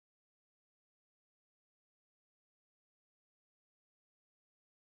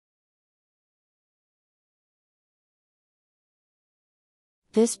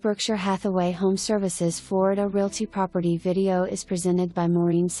This Berkshire Hathaway HomeServices Florida Realty property video is presented by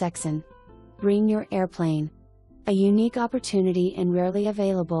Maureen Sexton. Bring your airplane. A unique opportunity and rarely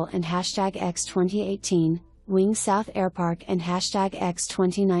available, and #X 2018, Wing South Airpark and #X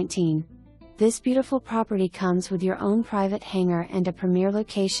 2019. This beautiful property comes with your own private hangar and a premier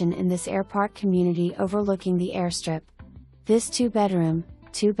location in this airpark community overlooking the airstrip. This 2-bedroom,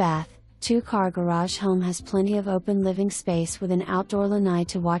 2-bath, 2-car garage home has plenty of open living space with an outdoor lanai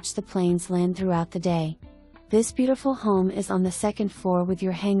to watch the planes land throughout the day. This beautiful home is on the second floor with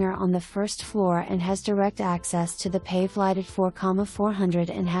your hangar on the first floor and has direct access to the paved lighted 4,400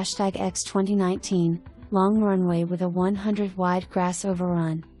 and #X 2019, long runway with a 100 wide grass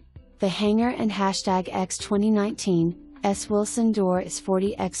overrun. The hangar and #X 2019, S. Wilson door is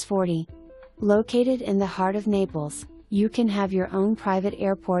 40x40. Located in the heart of Naples, you can have your own private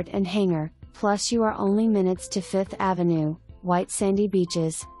airport and hangar, plus you are only minutes to 5th Avenue, white sandy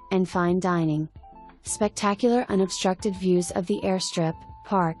beaches, and fine dining. Spectacular unobstructed views of the airstrip,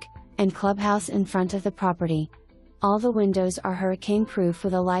 park, and clubhouse in front of the property. All the windows are hurricane-proof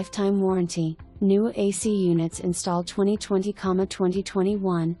with a lifetime warranty, new AC units installed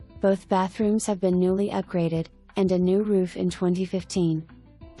 2020-2021, both bathrooms have been newly upgraded, and a new roof in 2015.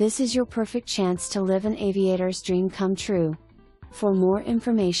 This is your perfect chance to live an aviator's dream come true. For more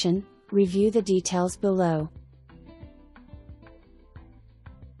information, review the details below.